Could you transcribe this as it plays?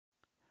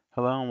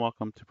Hello and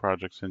welcome to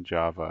Projects in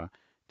Java.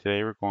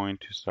 Today we're going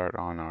to start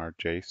on our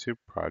JSoup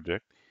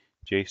project.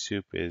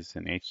 JSoup is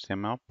an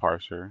HTML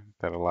parser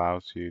that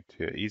allows you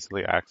to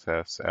easily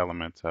access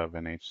elements of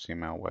an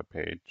HTML web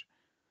page.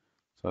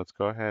 So let's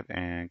go ahead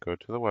and go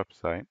to the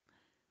website.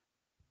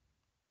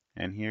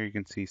 And here you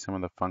can see some of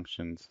the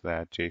functions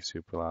that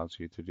JSoup allows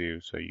you to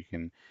do. So you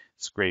can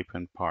scrape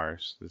and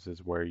parse. This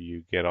is where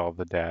you get all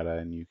the data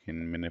and you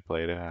can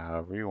manipulate it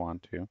however you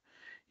want to.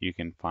 You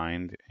can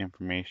find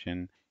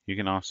information. You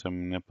can also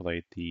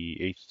manipulate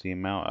the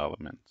HTML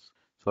elements.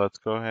 So let's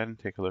go ahead and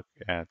take a look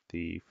at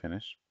the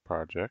finished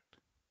project.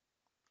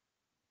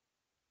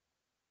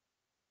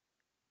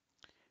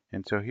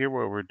 And so here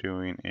what we're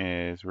doing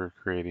is we're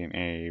creating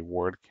a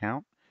word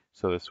count.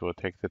 So this will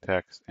take the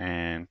text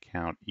and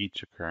count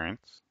each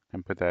occurrence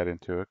and put that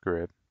into a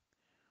grid.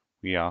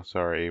 We also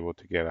are able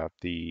to get out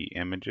the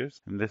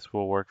images, and this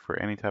will work for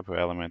any type of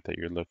element that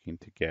you're looking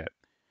to get.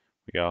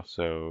 We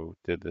also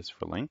did this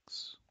for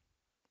links,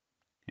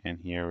 and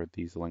here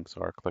these links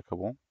are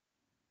clickable.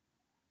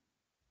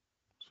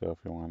 So if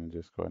you want to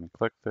just go ahead and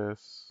click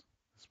this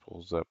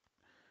pulls up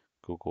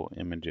Google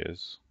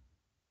Images.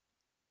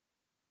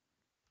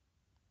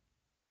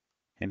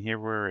 And here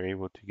we're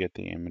able to get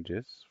the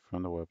images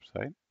from the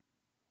website.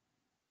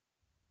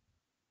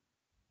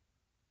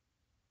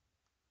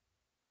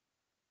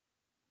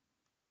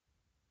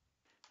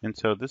 And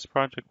so this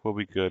project will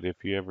be good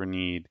if you ever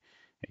need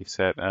a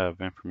set of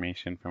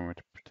information from a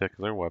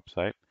particular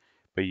website,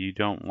 but you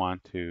don't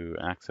want to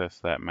access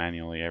that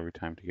manually every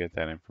time to get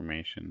that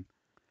information.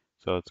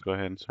 So let's go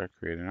ahead and start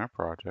creating our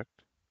project.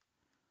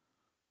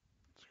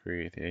 Let's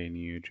create a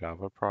new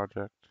Java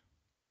project.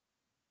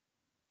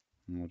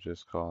 And we'll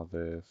just call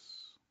this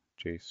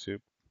JSoup.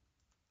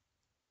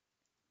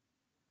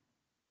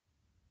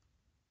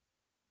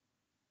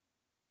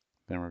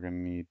 Then we're going to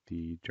need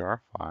the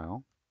jar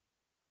file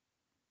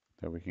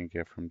that we can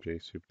get from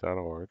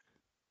jsoup.org.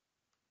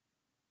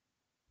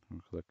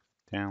 We'll click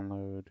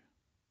download,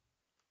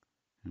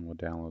 and we'll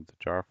download the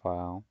jar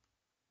file.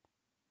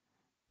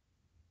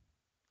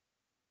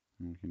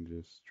 And we can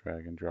just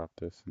drag and drop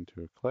this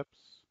into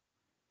Eclipse.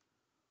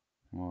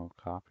 We'll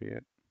copy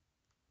it.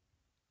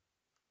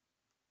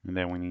 And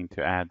then we need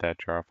to add that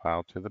jar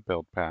file to the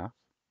build path.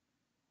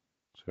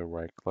 So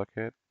right click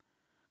it,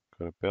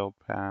 go to build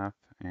path,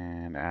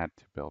 and add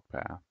to build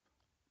path.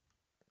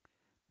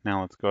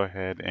 Now let's go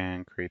ahead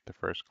and create the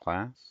first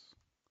class.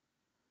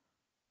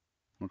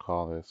 We'll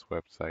call this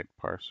website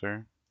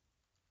parser.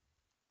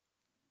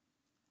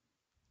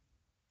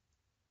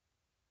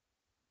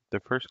 The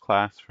first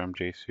class from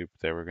JSoup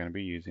that we're going to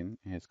be using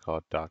is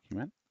called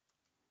document.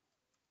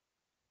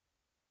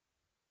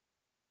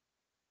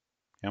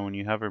 And when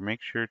you hover,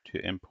 make sure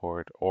to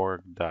import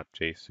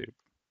org.jsoup.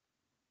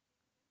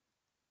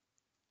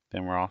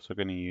 Then we're also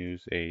going to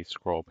use a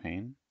scroll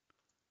pane.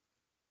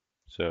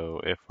 So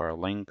if our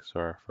links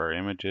or if our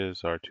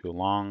images are too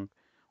long,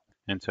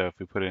 and so if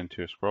we put it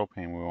into a scroll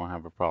pane, we won't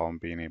have a problem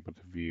being able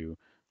to view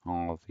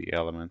all of the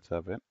elements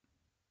of it.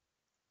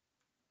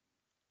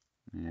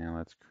 And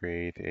let's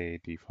create a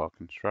default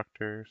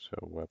constructor,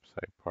 so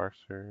website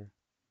parser.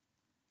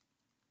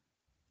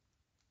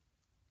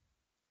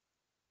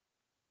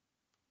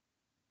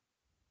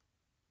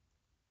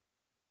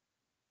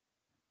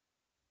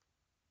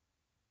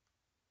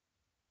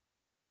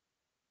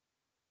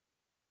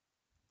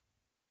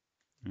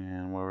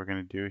 And what we're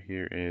going to do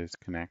here is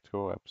connect to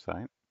a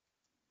website.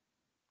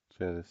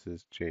 So this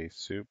is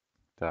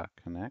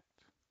jsoup.connect.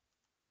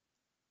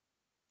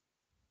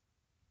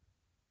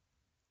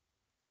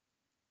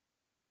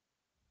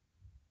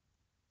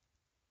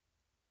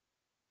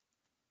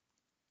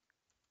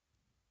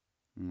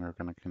 And we're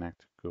going to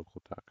connect to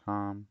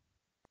google.com.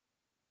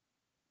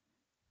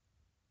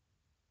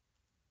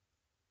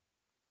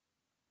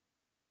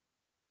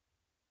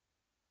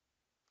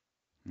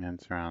 And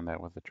surround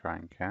that with a try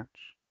and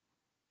catch.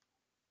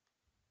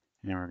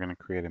 And we're going to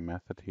create a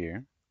method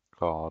here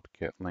called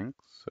getLinks.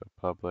 So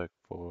public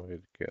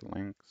void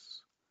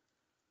getLinks.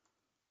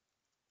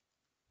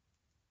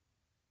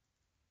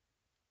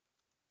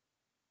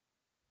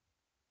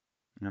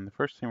 And the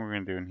first thing we're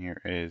going to do in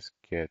here is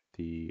get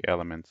the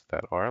elements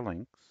that are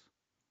links.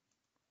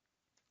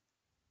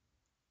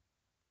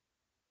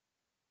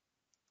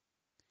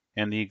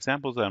 And the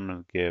examples that I'm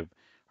going to give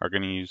are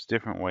going to use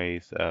different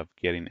ways of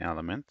getting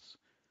elements.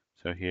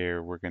 So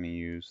here we're going to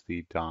use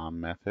the DOM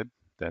method.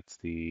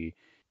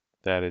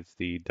 That is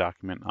the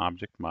document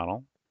object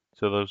model.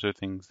 So those are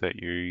things that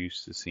you're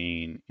used to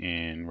seeing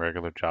in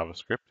regular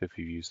JavaScript if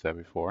you've used that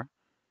before.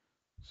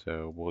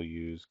 So we'll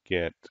use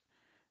get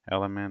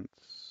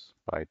elements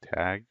by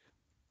tag.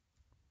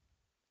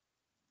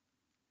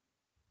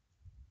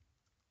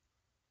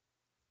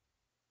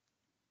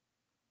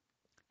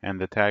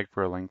 And the tag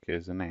for a link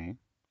is an A.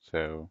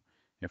 So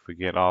if we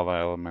get all the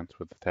elements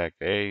with the tag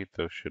A,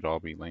 those should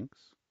all be links.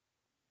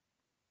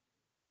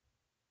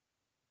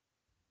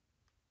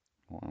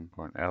 We'll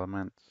import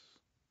elements.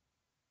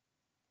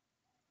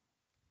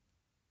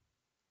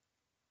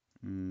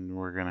 And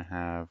we're going to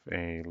have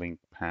a link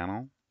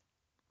panel.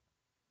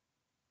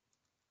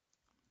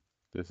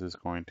 This is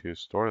going to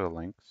store the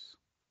links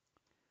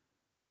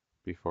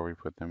before we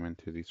put them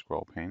into the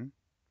scroll pane.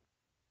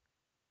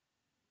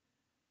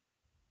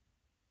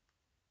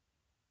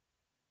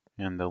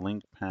 And the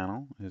link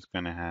panel is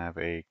going to have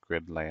a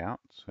grid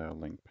layout. So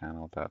link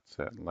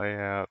panel.set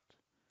layout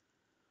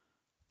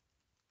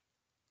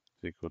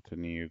is equal to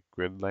new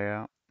grid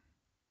layout.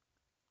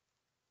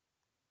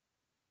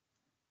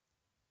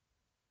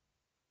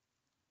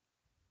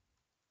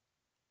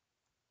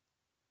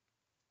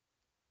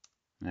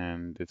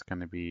 And it's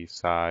going to be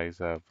size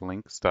of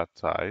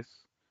links.size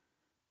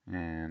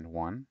and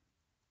 1.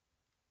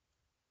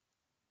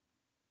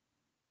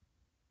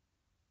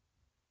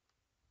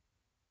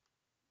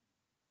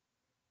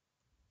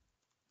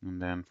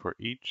 And then for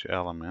each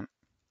element,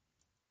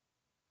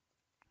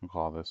 we'll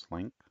call this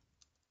link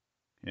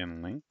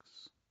in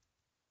links.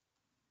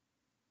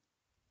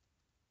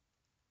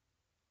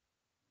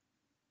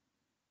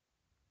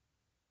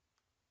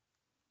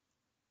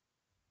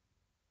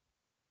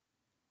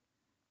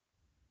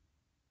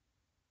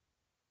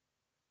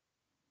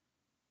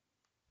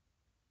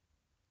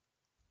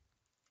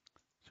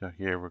 So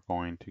here we're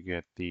going to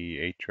get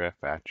the href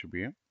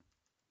attribute.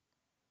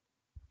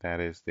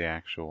 That is the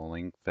actual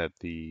link that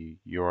the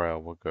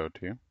URL will go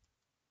to.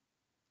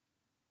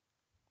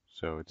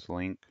 So it's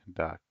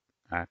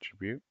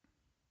link.attribute.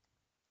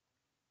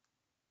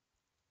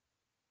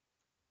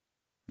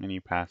 And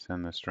you pass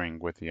in the string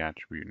with the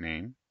attribute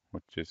name,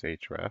 which is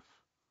href.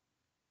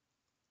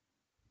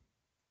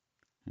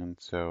 And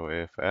so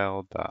if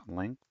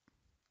l.length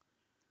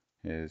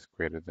is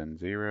greater than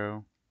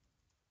 0,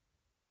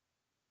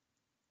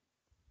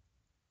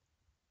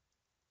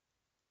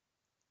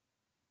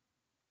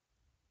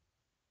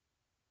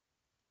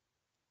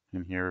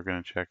 and here we're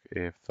going to check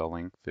if the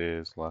length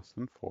is less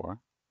than 4.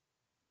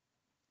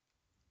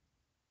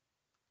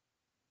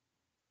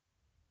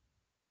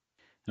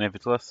 And if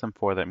it's less than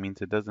 4, that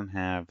means it doesn't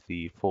have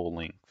the full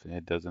length.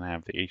 It doesn't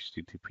have the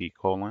HTTP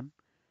colon.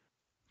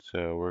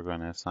 So we're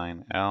going to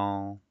assign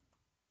L,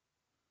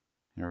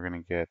 and we're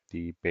going to get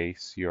the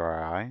base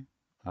URI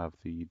of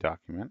the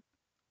document.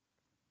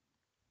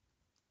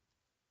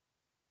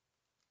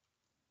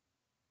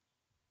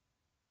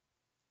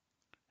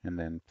 And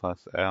then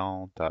plus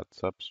L dot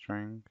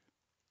substring.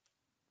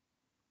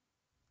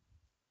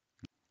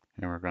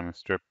 And we're going to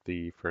strip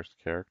the first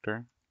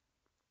character.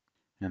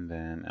 And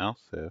then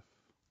else if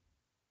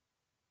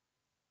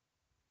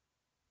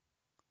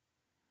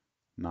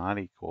not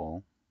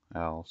equal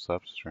L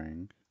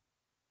substring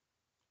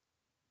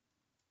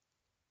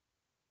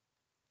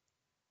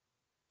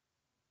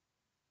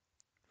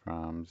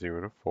from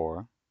 0 to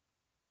 4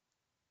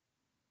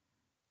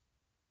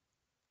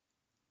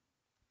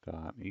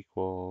 dot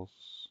equals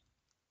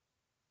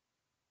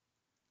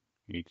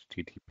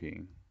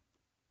HTTP.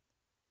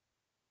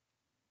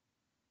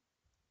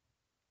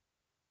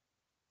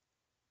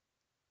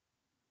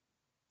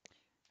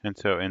 And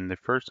so in the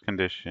first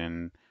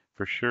condition,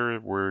 for sure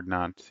we're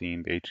not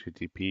seeing the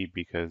HTTP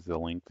because the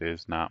length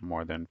is not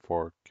more than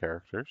 4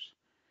 characters.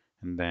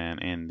 And then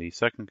in the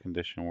second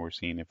condition, we're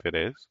seeing if it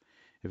is.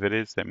 If it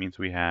is, that means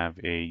we have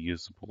a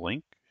usable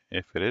link.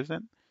 If it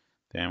isn't,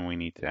 then we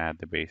need to add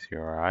the base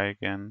URI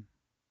again.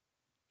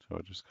 So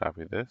we'll just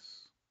copy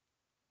this.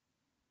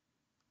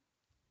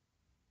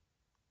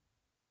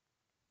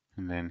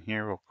 And then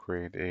here we'll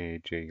create a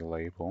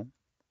JLabel.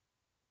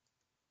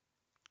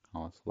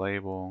 Call this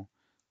label.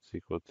 It's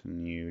equal to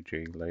new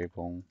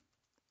JLabel.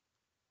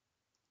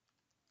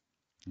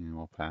 And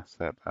we'll pass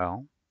that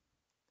L.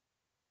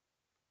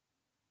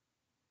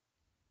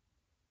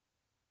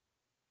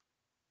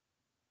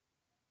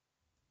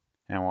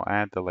 And we'll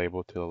add the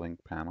label to the link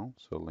panel.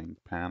 So link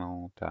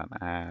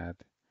panel.add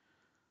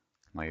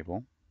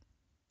label.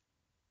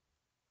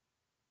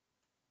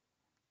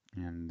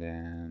 And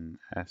then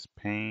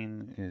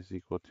spane is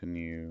equal to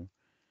new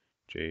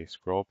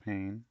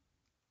JScrollPane.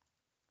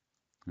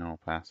 And we'll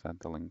pass that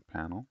to link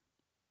panel.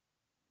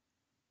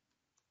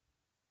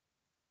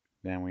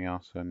 Then we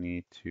also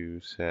need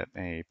to set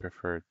a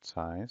preferred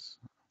size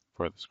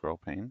for the scroll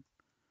pane.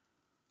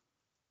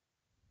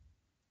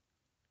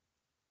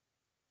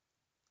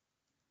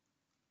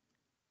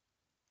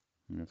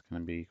 And it's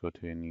going to be equal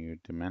to a new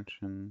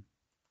dimension.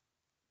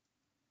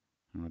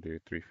 And we'll do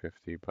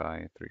 350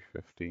 by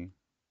 350.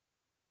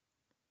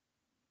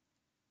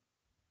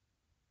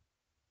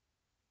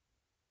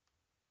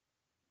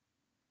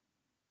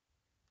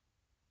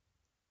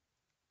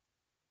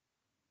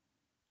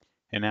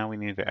 And now we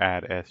need to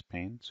add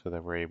spane so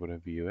that we're able to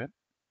view it.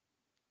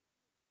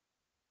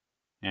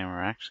 And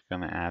we're actually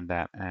going to add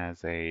that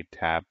as a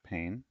tab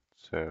pane.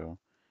 So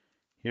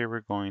here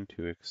we're going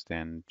to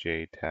extend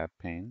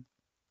JTabPane.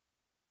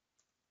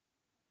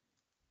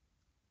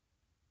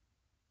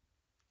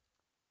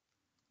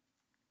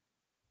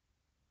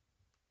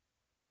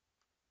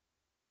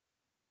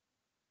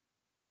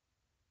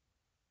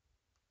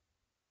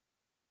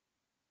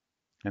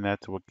 And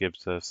that's what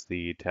gives us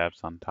the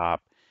tabs on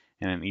top.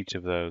 And in each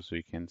of those,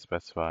 we can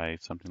specify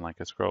something like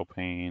a scroll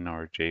pane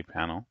or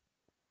JPanel.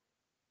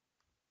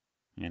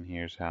 And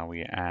here's how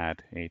we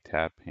add a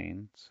tab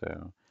pane.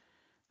 So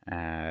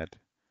add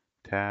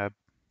tab,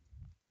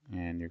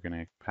 and you're going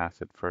to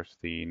pass it first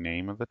the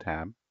name of the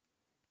tab.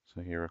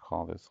 So here we'll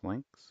call this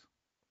links,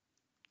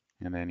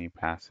 and then you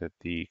pass it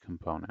the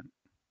component.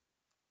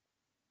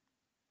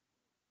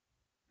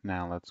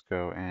 Now let's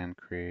go and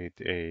create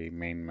a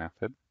main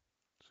method.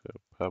 So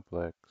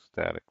public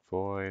static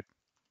void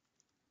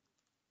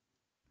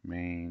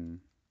main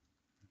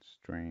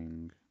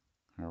string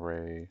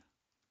array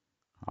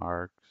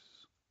args.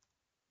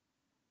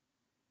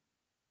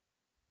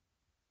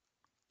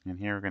 And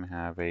here we're going to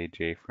have a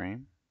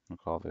JFrame. We'll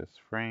call this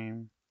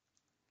frame.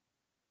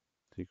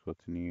 It's equal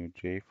to new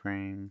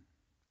JFrame.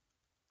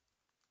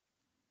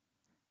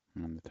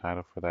 And the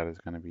title for that is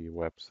going to be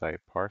website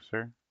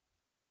parser.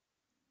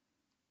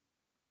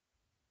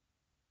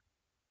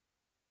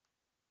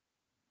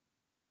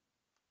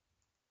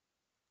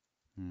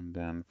 And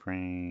then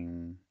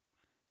frame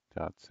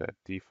dot set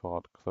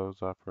default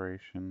close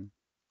operation.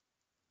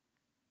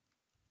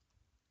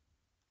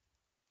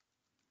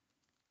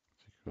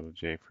 It's equal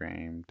to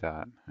JFrame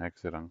dot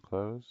exit on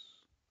close.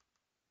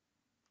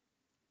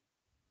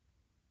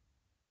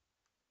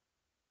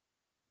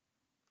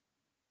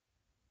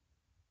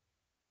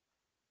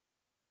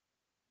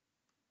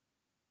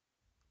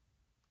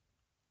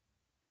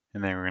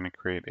 And then we're going to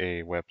create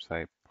a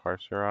website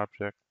parser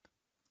object.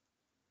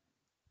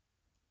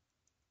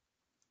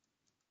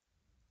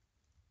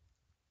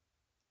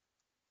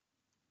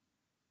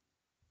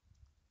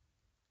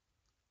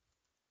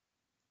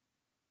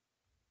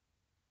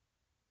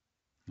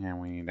 And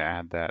we need to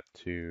add that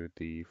to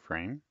the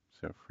frame.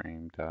 So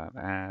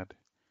frame.add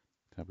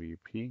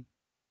WP.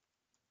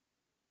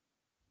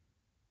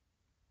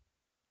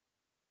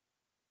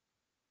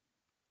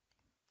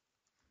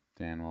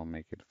 Then we'll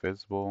make it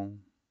visible.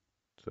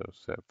 So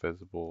set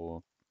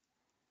visible,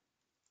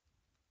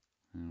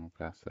 and we'll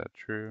pass that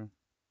true.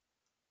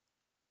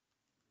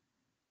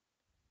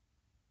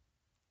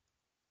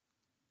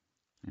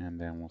 And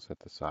then we'll set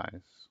the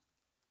size.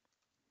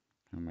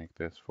 We'll make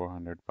this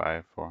 400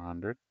 by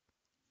 400.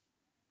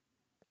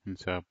 And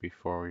so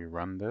before we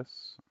run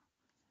this,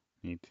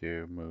 need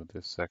to move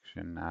this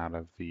section out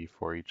of the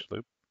for each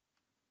loop.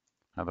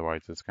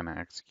 Otherwise it's going to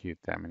execute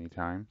that many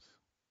times.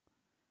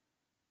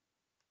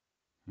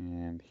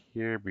 And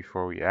here,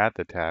 before we add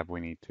the tab,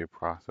 we need to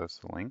process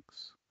the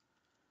links.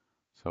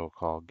 So we'll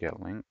call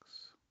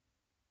getLinks.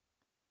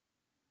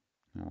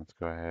 Now let's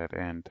go ahead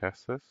and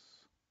test this.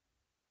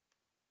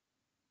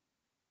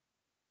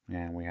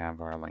 And we have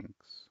our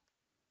links.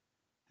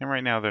 And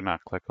right now they're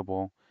not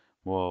clickable.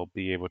 We'll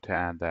be able to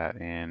add that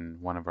in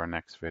one of our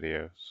next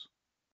videos.